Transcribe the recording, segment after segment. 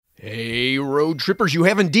Hey, road trippers, you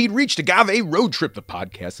have indeed reached Agave Road Trip, the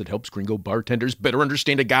podcast that helps gringo bartenders better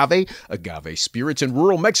understand agave spirits in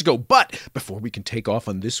rural Mexico. But before we can take off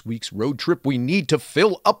on this week's road trip, we need to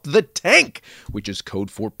fill up the tank, which is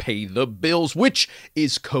code for pay the bills, which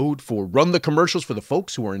is code for run the commercials for the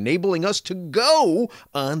folks who are enabling us to go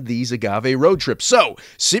on these agave road trips. So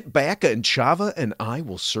sit back and Chava and I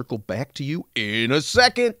will circle back to you in a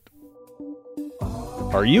second.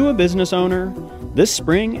 Are you a business owner? This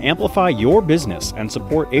spring, amplify your business and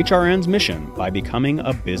support HRN's mission by becoming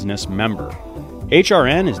a business member.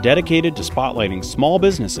 HRN is dedicated to spotlighting small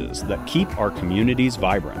businesses that keep our communities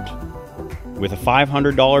vibrant. With a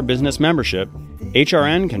 $500 business membership,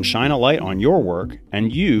 HRN can shine a light on your work,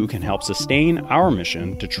 and you can help sustain our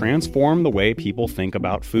mission to transform the way people think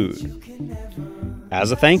about food.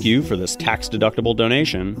 As a thank you for this tax-deductible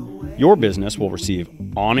donation, your business will receive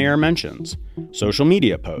on-air mentions, social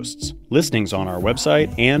media posts, listings on our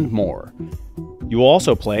website, and more. You will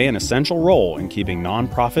also play an essential role in keeping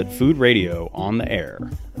nonprofit food radio on the air.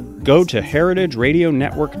 Go to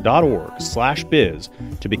heritageradionetwork.org/biz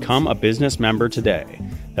to become a business member today.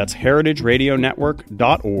 That's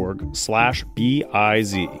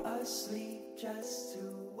heritageradionetwork.org/biz.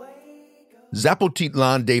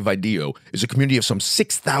 Zapotitlan de Vaidillo is a community of some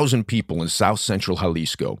 6,000 people in south central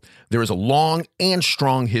Jalisco. There is a long and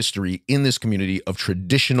strong history in this community of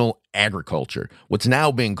traditional agriculture, what's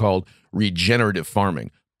now being called regenerative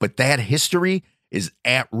farming. But that history is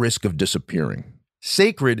at risk of disappearing.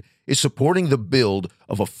 Sacred is supporting the build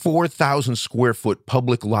of a 4,000 square foot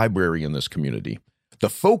public library in this community. The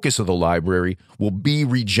focus of the library will be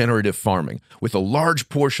regenerative farming, with a large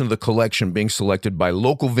portion of the collection being selected by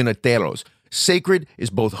local vinateros. Sacred is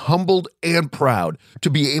both humbled and proud to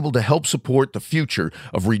be able to help support the future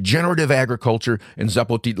of regenerative agriculture in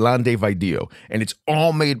Zapotitlan de Vaidillo, and it's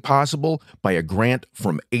all made possible by a grant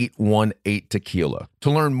from 818 Tequila.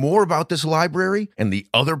 To learn more about this library and the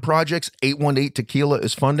other projects 818 Tequila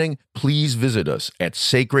is funding, please visit us at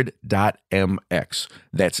sacred.mx.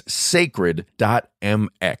 That's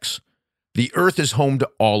sacred.mx. The earth is home to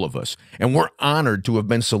all of us, and we're honored to have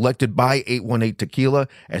been selected by 818 Tequila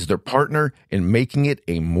as their partner in making it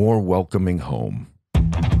a more welcoming home.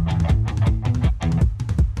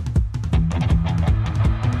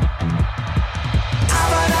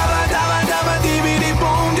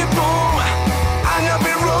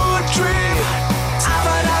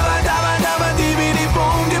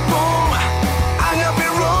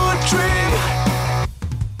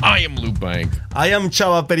 I am Lou Bank. I am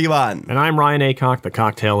Chava Perivan. And I'm Ryan Aycock, the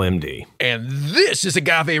Cocktail MD. And this is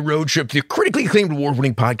Agave Road Trip, the critically acclaimed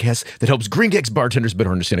award-winning podcast that helps Gringex bartenders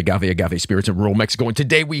better understand agave spirits in rural Mexico. And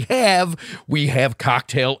today we have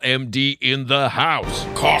Cocktail MD in the house.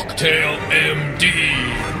 Cocktail MD,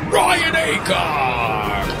 Ryan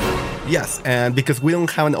Aycock. Yes, and because we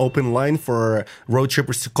don't have an open line for road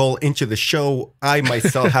trippers to call into the show, I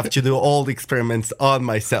myself have to do all the experiments on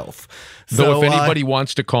myself. So if anybody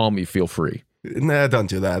wants to call me, feel free. Nah, don't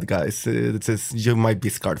do that, guys. You might be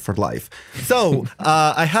scarred for life. So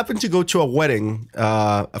I happened to go to a wedding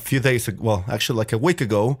a few days ago. Well, actually like a week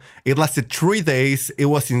ago. It lasted 3 days. It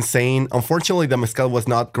was insane. Unfortunately, the mezcal was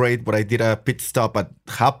not great, but I did a pit stop at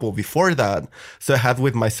Japo before that. So I had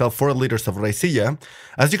with myself 4 liters of raicilla.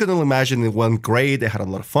 As you can all imagine, it went great. I had a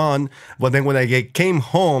lot of fun. But then when I came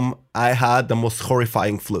home, I had the most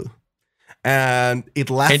horrifying flu. And it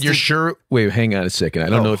lasted. And you're sure? Wait, hang on a second. I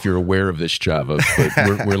don't know if you're aware of this, Chava, but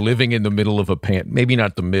we're living in the middle of a maybe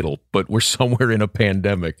not the middle, but we're somewhere in a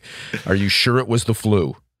pandemic. Are you sure it was the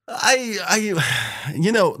flu? Like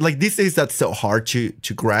these days that's so hard to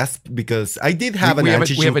grasp because I did have an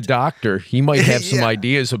antigen. We have a doctor. He might have some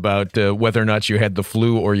ideas about whether or not you had the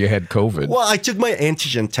flu or you had COVID. Well, I took my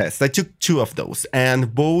antigen test. I took 2 of those,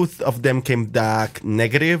 and both of them came back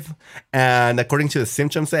negative. And according to the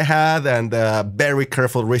symptoms I had and the very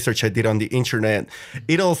careful research I did on the internet,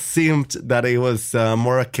 it all seemed that it was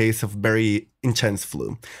more a case of very intense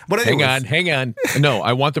flu. But anyways, hang on. No,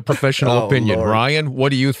 I want the professional opinion. Lord. Ryan,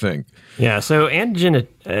 what do you think? Yeah, so antigen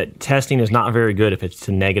testing is not very good if it's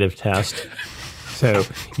a negative test. So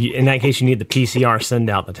in that case, you need the PCR send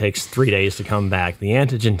out that takes 3 days to come back. The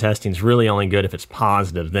antigen testing is really only good if it's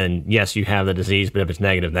positive. Then yes, you have the disease, but if it's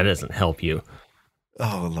negative, that doesn't help you.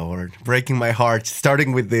 Oh, Lord. Breaking my heart.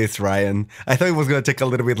 Starting with this, Ryan. I thought it was going to take a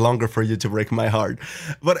little bit longer for you to break my heart.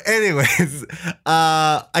 But anyways,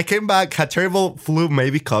 I came back, had terrible flu,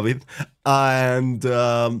 maybe COVID. And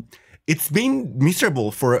it's been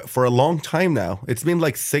miserable for a long time now. It's been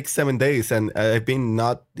like 6-7 days, and I've been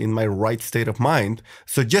not in my right state of mind.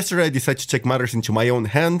 So yesterday I decided to take matters into my own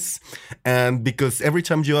hands, and because every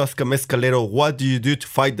time you ask a mezcalero, what do you do to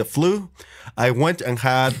fight the flu, I went and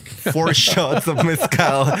had 4 shots of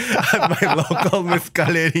mezcal at my local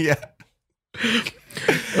mezcaleria.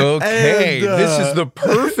 Okay, And, this is the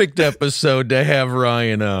perfect episode to have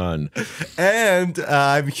Ryan on. And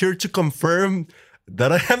I'm here to confirm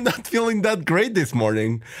that I am not feeling that great this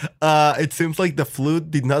morning. It seems like the flu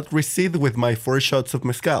did not recede with my 4 shots of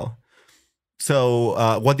mezcal.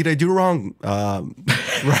 So what did I do wrong?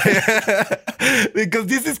 Right? Because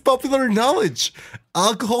this is popular knowledge.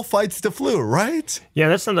 Alcohol fights the flu, right? Yeah,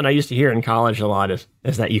 that's something I used to hear in college a lot is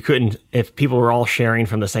that you couldn't, if people were all sharing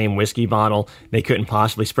from the same whiskey bottle, they couldn't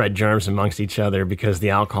possibly spread germs amongst each other because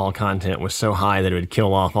the alcohol content was so high that it would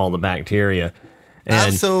kill off all the bacteria. And,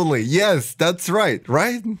 Absolutely. Yes, that's right.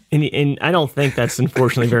 Right? and I don't think that's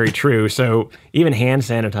unfortunately very true. So even hand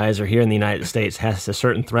sanitizer here in the United States has a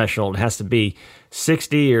certain threshold. It has to be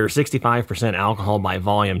 60 or 65% alcohol by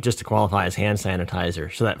volume just to qualify as hand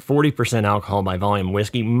sanitizer. So that 40% alcohol by volume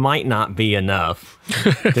whiskey might not be enough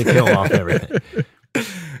to kill off everything.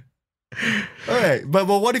 All right, but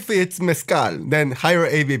what if it's mezcal? Then higher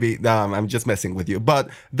ABV. I'm just messing with you. But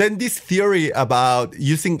then this theory about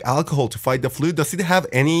using alcohol to fight the flu, does it have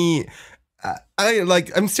any?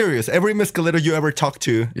 I'm serious. Every mezcalero you ever talk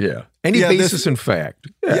to, Any basis in fact.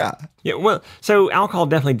 yeah. Yeah, well, so alcohol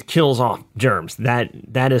definitely kills off germs.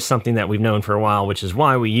 That is something that we've known for a while, which is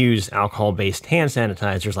why we use alcohol-based hand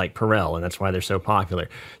sanitizers like Perel, and that's why they're so popular.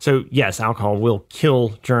 So yes, alcohol will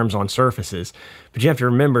kill germs on surfaces, but you have to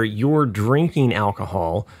remember you're drinking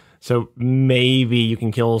alcohol, so maybe you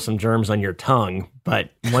can kill some germs on your tongue, but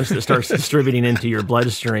once it starts distributing into your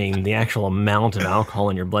bloodstream, the actual amount of alcohol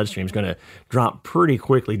in your bloodstream is going to drop pretty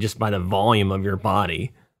quickly just by the volume of your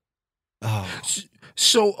body. Oh.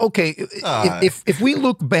 So, okay, if we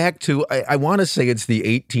look back to, I want to say it's the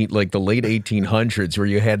late 1800s, where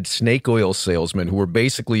you had snake oil salesmen who were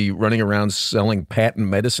basically running around selling patent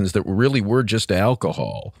medicines that really were just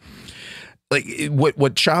alcohol. Like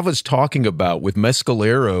what Chava's talking about with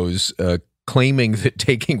mescaleros claiming that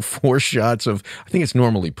taking 4 shots of, I think it's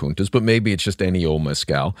normally puntas, but maybe it's just any old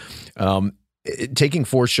mezcal, taking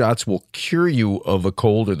 4 shots will cure you of a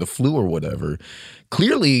cold or the flu or whatever.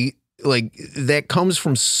 Clearly, like, that comes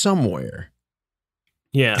from somewhere.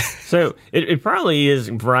 Yeah. So it probably is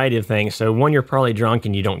a variety of things. So one, you're probably drunk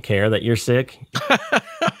and you don't care that you're sick.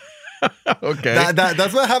 Okay.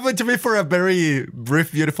 That's what happened to me for a very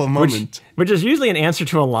brief, beautiful moment. Which is usually an answer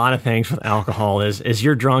to a lot of things with alcohol is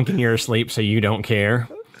you're drunk and you're asleep, so you don't care.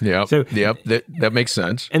 Yeah. So, that makes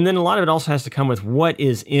sense. And then a lot of it also has to come with what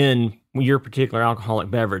is in your particular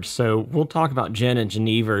alcoholic beverage. So we'll talk about gin and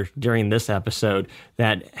Genever during this episode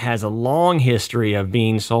that has a long history of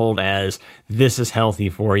being sold as this is healthy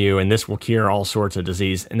for you and this will cure all sorts of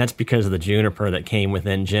disease. And that's because of the juniper that came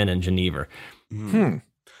within gin and Genever.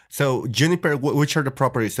 So juniper, which are the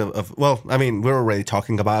properties of well, I mean, we're already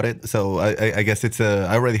talking about it. So I guess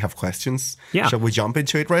I already have questions. Yeah. Shall we jump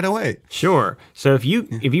into it right away? Sure. So if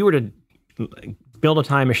you were to build a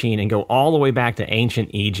time machine and go all the way back to ancient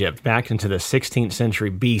Egypt, back into the 16th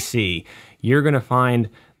century BC, you're going to find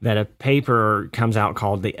that a paper comes out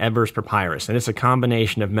called the Ebers Papyrus, and it's a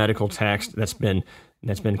combination of medical text that's been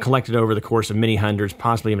collected over the course of many hundreds,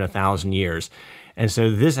 possibly even 1,000 years. And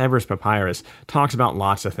so this Ebers Papyrus talks about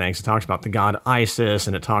lots of things. It talks about the god Isis,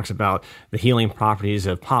 and it talks about the healing properties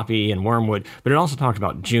of poppy and wormwood, but it also talks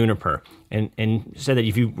about juniper, and said that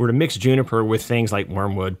if you were to mix juniper with things like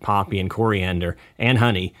wormwood, poppy, and coriander, and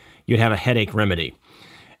honey, you'd have a headache remedy.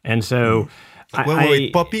 And so...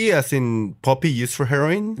 Wait, poppy as in poppy used for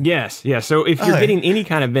heroin? Yes. So if you're getting any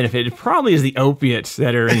kind of benefit, it probably is the opiates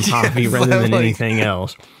that are in poppy rather than anything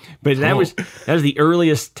else. But that was the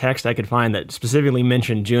earliest text I could find that specifically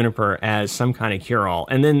mentioned juniper as some kind of cure-all.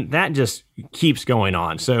 And then that just keeps going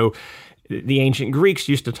on. So the ancient Greeks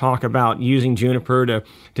used to talk about using juniper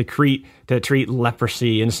to treat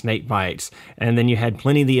leprosy and snake bites. And then you had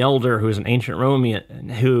Pliny the Elder, who was an ancient Roman,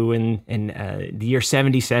 who in the year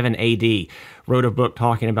 77 AD wrote a book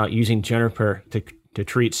talking about using juniper to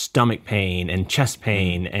treat stomach pain and chest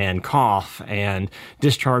pain and cough and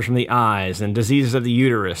discharge from the eyes and diseases of the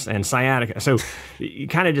uterus and sciatica. So it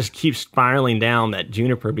kind of just keeps spiraling down that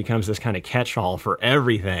juniper becomes this kind of catch-all for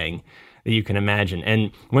everything that you can imagine.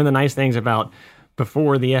 And one of the nice things about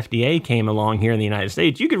before the FDA came along here in the United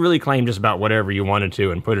States, you could really claim just about whatever you wanted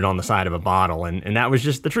to and put it on the side of a bottle. And that was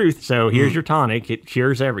just the truth. So here's your tonic. It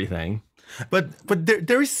cures everything. But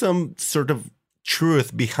there is some sort of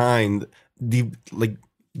truth behind the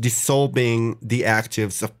dissolving the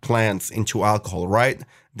actives of plants into alcohol, right?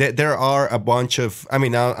 There are a bunch of, I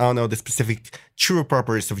don't know the specific true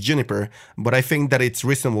properties of juniper, but I think that it's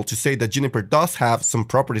reasonable to say that juniper does have some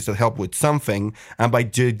properties that help with something, and by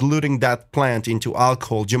diluting that plant into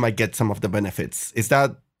alcohol, you might get some of the benefits. Is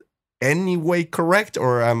that any way correct,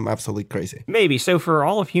 or I'm absolutely crazy? Maybe. So for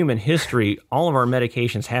all of human history, all of our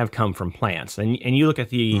medications have come from plants. And you look at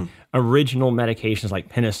the original medications like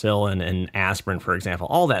penicillin and aspirin, for example,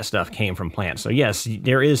 all that stuff came from plants. So yes,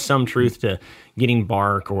 there is some truth to getting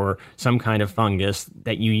bark or some kind of fungus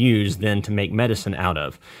that you use then to make medicine out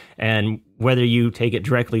of. And whether you take it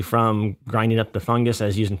directly from grinding up the fungus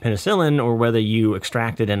as using penicillin, or whether you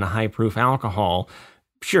extract it in a high-proof alcohol,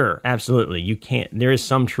 sure, absolutely. There is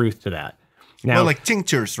some truth to that. Now, well, like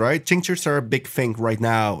tinctures, right? Tinctures are a big thing right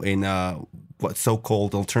now in what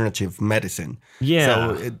so-called alternative medicine.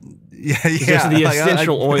 Yeah. So Just the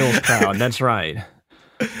essential oils crowd. That's right.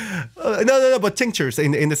 No, but tinctures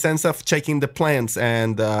in the sense of taking the plants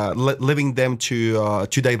and leaving them to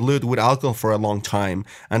dilute with alcohol for a long time,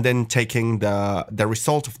 and then taking the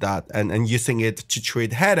result of that and using it to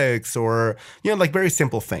treat headaches or, like very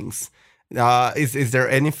simple things. Is there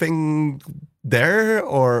anything there,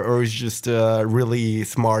 or is just really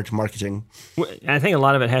smart marketing? I think a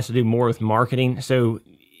lot of it has to do more with marketing. So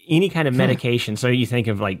any kind of medication, so you think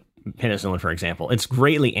of like penicillin, for example, it's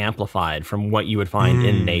greatly amplified from what you would find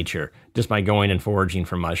in nature just by going and foraging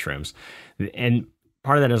for mushrooms. And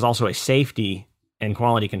part of that is also a safety and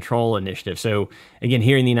quality control initiative. So again,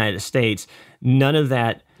 here in the United States, none of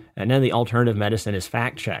the alternative medicine is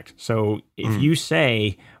fact checked. So if you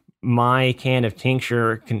say my can of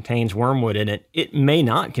tincture contains wormwood in it, it may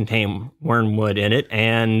not contain wormwood in it,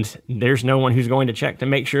 and there's no one who's going to check to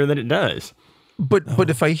make sure that it does. But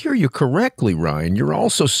if I hear you correctly, Ryan, you're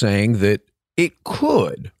also saying that it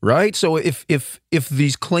could, right? So if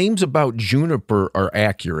these claims about juniper are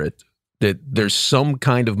accurate, that there's some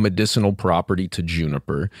kind of medicinal property to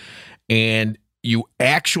juniper, and you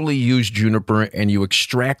actually use juniper and you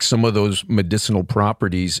extract some of those medicinal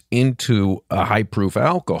properties into a high-proof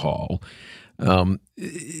alcohol,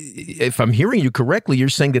 if I'm hearing you correctly, you're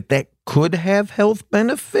saying that could have health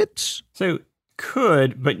benefits? So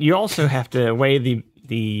could, but you also have to weigh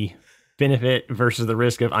the benefit versus the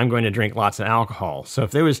risk of I'm going to drink lots of alcohol. So if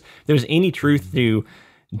there was any truth to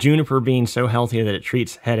juniper being so healthy that it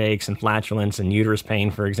treats headaches and flatulence and uterus pain,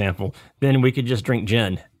 for example, then we could just drink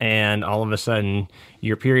gin, and all of a sudden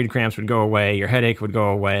your period cramps would go away, your headache would go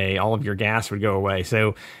away, all of your gas would go away.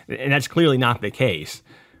 So, and that's clearly not the case.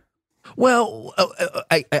 Well,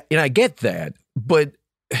 I get that, but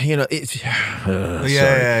it's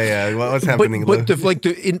yeah. What's happening? But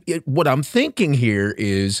what I'm thinking here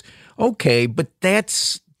is, okay, but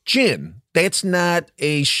that's gin. That's not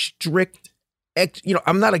a strict.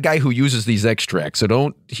 I'm not a guy who uses these extracts, so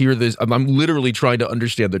don't hear this. I'm literally trying to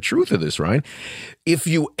understand the truth of this, Ryan. If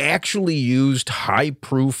you actually used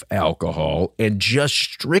high-proof alcohol and just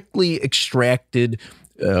strictly extracted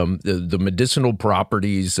the medicinal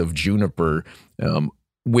properties of juniper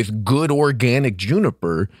with good organic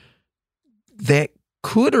juniper, that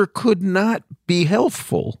could or could not be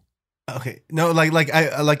healthful. Okay, no,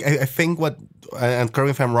 I think what, and correct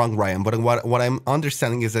me if I'm wrong, Ryan, but what I'm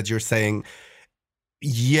understanding is that you're saying,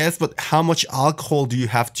 yes, but how much alcohol do you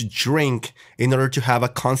have to drink in order to have a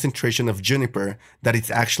concentration of juniper that it's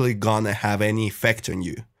actually gonna have any effect on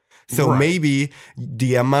you? So right. Maybe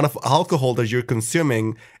the amount of alcohol that you're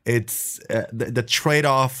consuming, it's the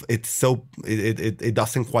trade-off. It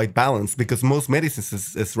doesn't quite balance, because most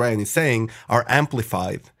medicines, as Ryan is saying, are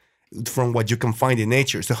amplified from what you can find in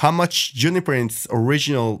nature. So how much juniper in its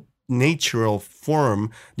original natural form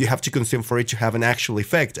do you have to consume for it to have an actual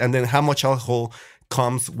effect? And then how much alcohol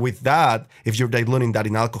comes with that if you're diluting that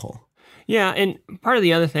in alcohol? Yeah, and part of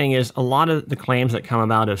the other thing is a lot of the claims that come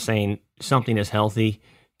about of saying something is healthy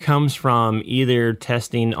comes from either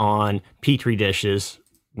testing on petri dishes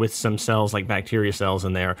with some cells like bacteria cells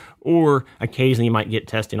in there, or occasionally you might get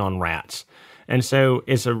testing on rats. And so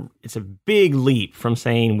it's a big leap from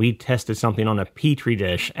saying we tested something on a petri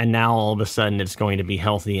dish and now all of a sudden it's going to be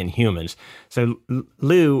healthy in humans. So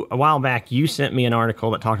Lou, a while back, you sent me an article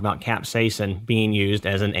that talked about capsaicin being used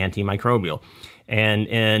as an antimicrobial. And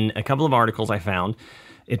in a couple of articles I found,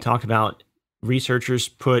 it talked about researchers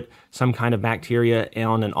put some kind of bacteria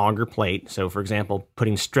on an agar plate. So, for example,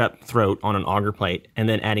 putting strep throat on an agar plate and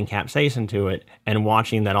then adding capsaicin to it and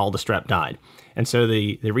watching that all the strep died. And so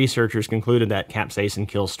the researchers concluded that capsaicin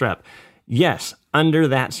kills strep. Yes, under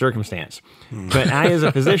that circumstance. But I, as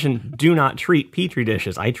a physician, do not treat petri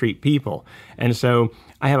dishes. I treat people. And so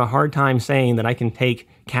I have a hard time saying that I can take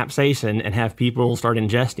capsaicin and have people start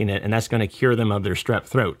ingesting it, and that's going to cure them of their strep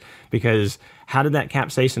throat. Because how did that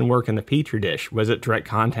capsaicin work in the Petri dish? Was it direct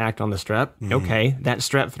contact on the strep? Okay, that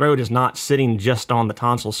strep throat is not sitting just on the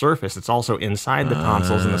tonsil surface. It's also inside the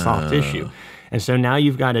tonsils and the soft tissue. And so now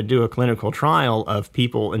you've got to do a clinical trial of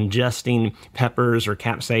people ingesting peppers or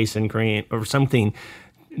capsaicin cream or something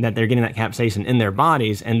that they're getting that capsaicin in their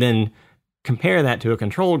bodies, and then compare that to a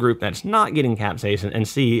control group that's not getting capsaicin and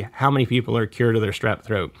see how many people are cured of their strep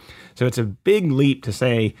throat. So it's a big leap to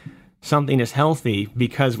say something is healthy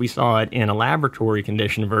because we saw it in a laboratory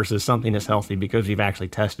condition versus something is healthy because we've actually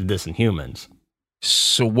tested this in humans.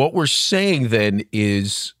 So what we're saying then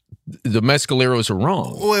is the mescaleros are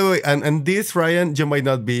wrong. Wait. And this, Ryan, you might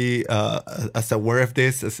not be as aware of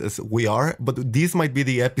this as we are, but this might be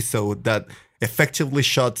the episode that effectively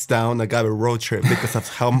shuts down Agave Road Trip because of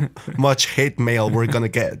how much hate mail we're going to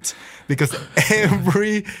get. Because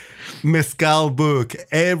every mezcal book,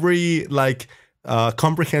 every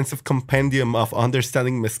comprehensive compendium of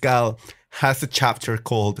understanding mezcal has a chapter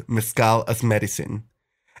called Mezcal as Medicine.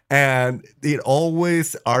 And it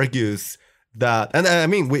always argues that, and I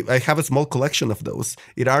mean, I have a small collection of those.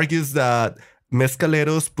 It argues that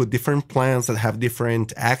mezcaleros put different plants that have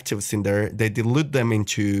different actives in there. They dilute them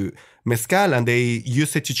into mezcal and they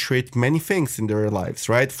use it to treat many things in their lives,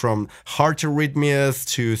 right? From heart arrhythmias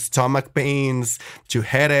to stomach pains to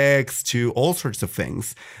headaches to all sorts of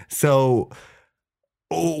things. So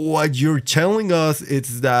what you're telling us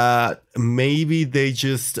is that maybe they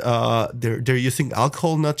just they're using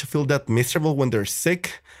alcohol not to feel that miserable when they're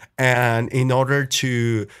sick, and in order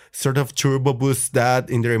to sort of turbo boost that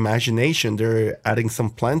in their imagination, they're adding some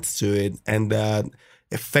plants to it, and that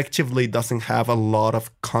effectively doesn't have a lot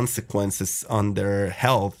of consequences on their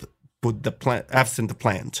health. Put the plant absent the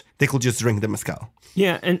plant, they could just drink the mezcal.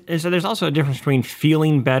 Yeah, and so there's also a difference between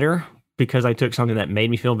feeling better because I took something that made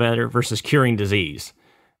me feel better versus curing disease.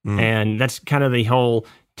 And that's kind of the whole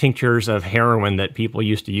tinctures of heroin that people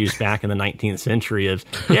used to use back in the 19th century of,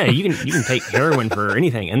 yeah, you can take heroin for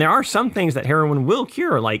anything. And there are some things that heroin will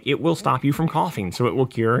cure, like it will stop you from coughing, so it will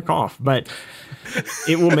cure a cough, but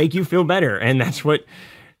it will make you feel better. And that's what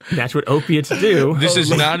opiates do. This is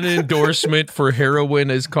not an endorsement for heroin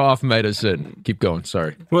as cough medicine. Keep going.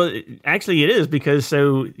 Sorry. Well, actually, it is because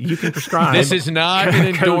so you can prescribe. This is not an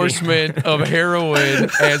endorsement of heroin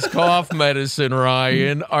as cough medicine,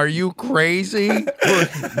 Ryan. Are you crazy?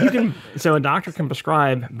 Well, so a doctor can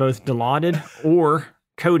prescribe both Dilaudid or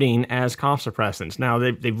codeine as cough suppressants. Now,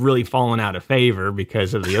 they've really fallen out of favor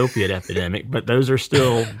because of the opiate epidemic, but those are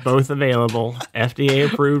still both available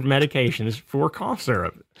FDA-approved medications for cough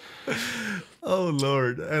syrup. Oh,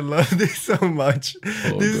 Lord. I love this so much.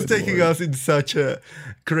 This is taking us in such a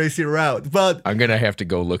crazy route. But I'm going to have to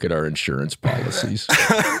go look at our insurance policies.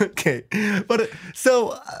 Okay. But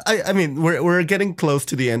so, I mean, we're getting close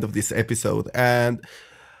to the end of this episode. And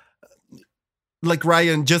like,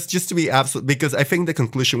 Ryan, just to be absolute, because I think the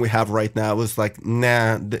conclusion we have right now is like,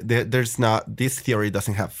 nah, there's not, this theory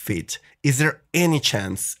doesn't have fit. Is there any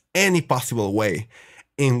chance, any possible way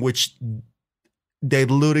in which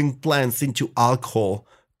diluting plants into alcohol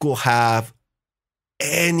could have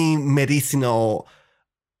any medicinal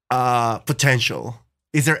potential?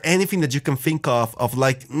 Is there anything that you can think of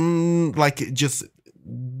like just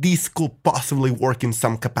this could possibly work in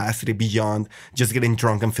some capacity beyond just getting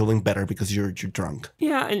drunk and feeling better because you're drunk?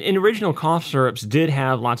 Yeah, and original cough syrups did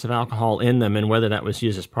have lots of alcohol in them, and whether that was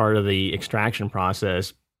used as part of the extraction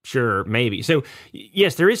process, sure, maybe. So,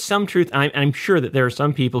 yes, there is some truth. I'm sure that there are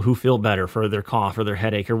some people who feel better for their cough or their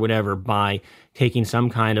headache or whatever by taking some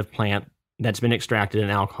kind of plant that's been extracted in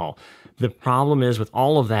alcohol. The problem is with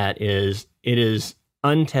all of that is it is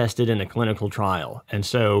untested in a clinical trial. And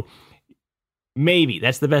so maybe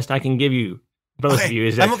that's the best I can give you, both of you.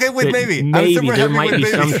 Is that I'm okay with maybe. Maybe there might be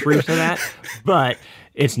some truth to that, but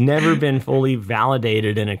it's never been fully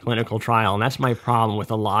validated in a clinical trial. And that's my problem with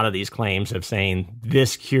a lot of these claims of saying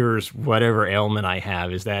this cures whatever ailment I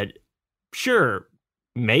have, is that, sure,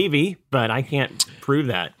 maybe, but I can't prove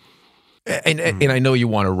that. And I know you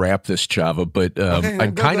want to wrap this, Chava, but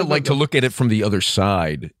I'd kind of like to look at it from the other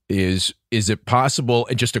side. Is it possible,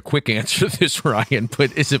 and just a quick answer to this, Ryan,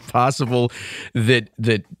 but is it possible that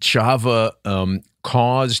Chava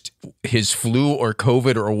caused his flu or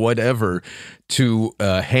COVID or whatever to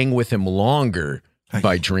hang with him longer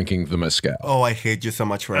by drinking the mezcal? Oh, I hate you so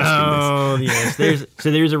much for asking this. Oh, yes.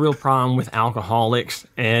 There's a real problem with alcoholics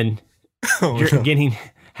and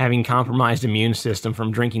having compromised immune system from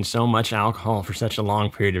drinking so much alcohol for such a long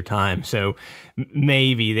period of time. So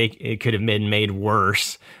maybe it could have been made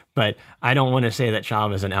worse But I don't want to say that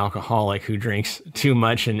Chava is an alcoholic who drinks too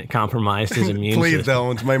much and compromised his immune Please system.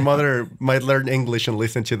 don't. My mother might learn English and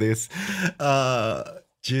listen to this.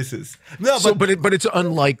 Jesus. No, but it's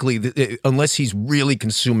unlikely that unless he's really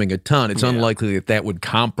consuming a ton, it's unlikely that would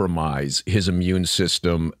compromise his immune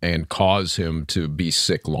system and cause him to be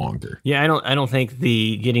sick longer. Yeah, I don't think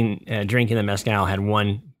drinking the mezcal had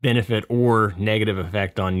one benefit or negative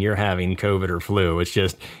effect on your having COVID or flu. It's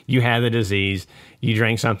just you had the disease, you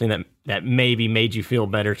drank something that maybe made you feel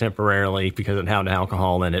better temporarily because it had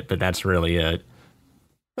alcohol in it, but that's really it.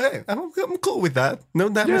 Hey, I'm cool with that. No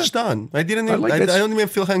damage done. I don't even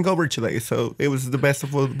feel hungover today, so it was the best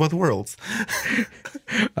of both worlds.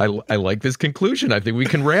 I like this conclusion. I think we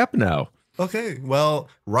can wrap now. Okay, well,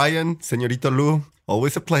 Ryan, Señorito Lou,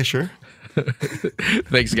 always a pleasure.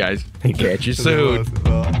 Thanks, guys. Catch you soon.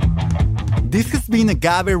 This has been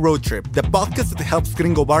Agave Road Trip, the podcast that helps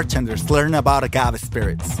gringo bartenders learn about agave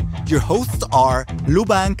spirits. Your hosts are Lou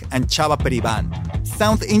Bank and Chava Periban.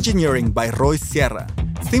 Sound engineering by Roy Sierra.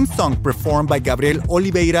 Theme song performed by Gabriel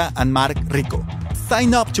Oliveira and Mark Rico.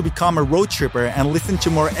 Sign up to become a road tripper and listen to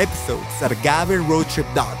more episodes at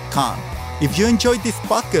agaveroadtrip.com. If you enjoyed this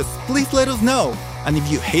podcast, please let us know. And if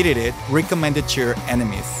you hated it, recommend it to your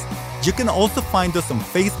enemies. You can also find us on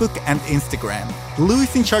Facebook and Instagram. Lou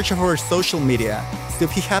is in charge of our social media, so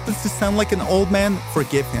if he happens to sound like an old man,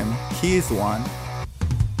 forgive him. He is one.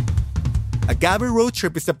 Agave Road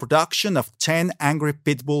Trip is a production of 10 Angry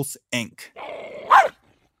Pitbulls, Inc.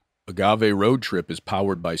 Agave Road Trip is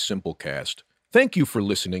powered by Simplecast. Thank you for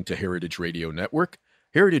listening to Heritage Radio Network.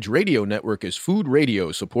 Heritage Radio Network is food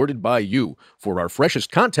radio supported by you. For our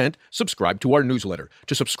freshest content, subscribe to our newsletter.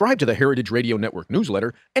 To subscribe to the Heritage Radio Network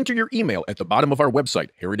newsletter, enter your email at the bottom of our website,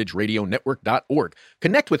 heritageradionetwork.org.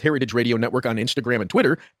 Connect with Heritage Radio Network on Instagram and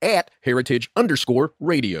Twitter at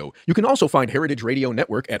 @heritage_radio. You can also find Heritage Radio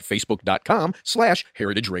Network at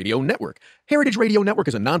facebook.com/Heritage Radio Network. Heritage Radio Network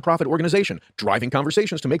is a nonprofit organization driving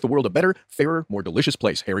conversations to make the world a better, fairer, more delicious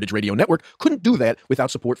place. Heritage Radio Network couldn't do that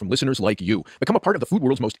without support from listeners like you. Become a part of the food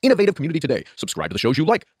world's most innovative community today. Subscribe to the shows you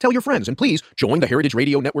like, tell your friends, and please join the Heritage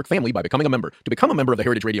Radio Network family by becoming a member. To become a member of the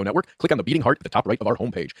Heritage Radio Network, click on the beating heart at the top right of our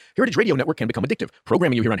homepage. Heritage Radio Network can become addictive.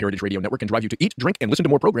 Programming you hear on Heritage Radio Network can drive you to eat, drink, and listen to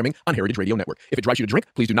more programming on Heritage Radio Network. If it drives you to drink,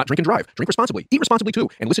 please do not drink and drive. Drink responsibly, eat responsibly too,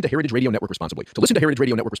 and listen to Heritage Radio Network responsibly. To listen to Heritage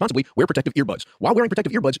Radio Network responsibly, wear protective earbuds. While wearing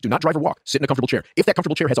protective earbuds, do not drive or walk. Sit in a comfortable chair. If that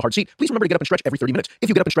comfortable chair has a hard seat, please remember to get up and stretch every 30 minutes. If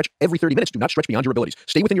you get up and stretch every 30 minutes, do not stretch beyond your abilities.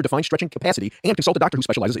 Stay within your defined stretching capacity and consult a doctor who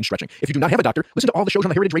specializes in stretching. If you do not have a doctor, listen to all the shows on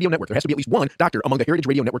the Heritage Radio Network. There has to be at least one doctor among the Heritage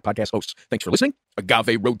Radio Network podcast hosts. Thanks for listening.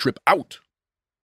 Agave Road Trip out.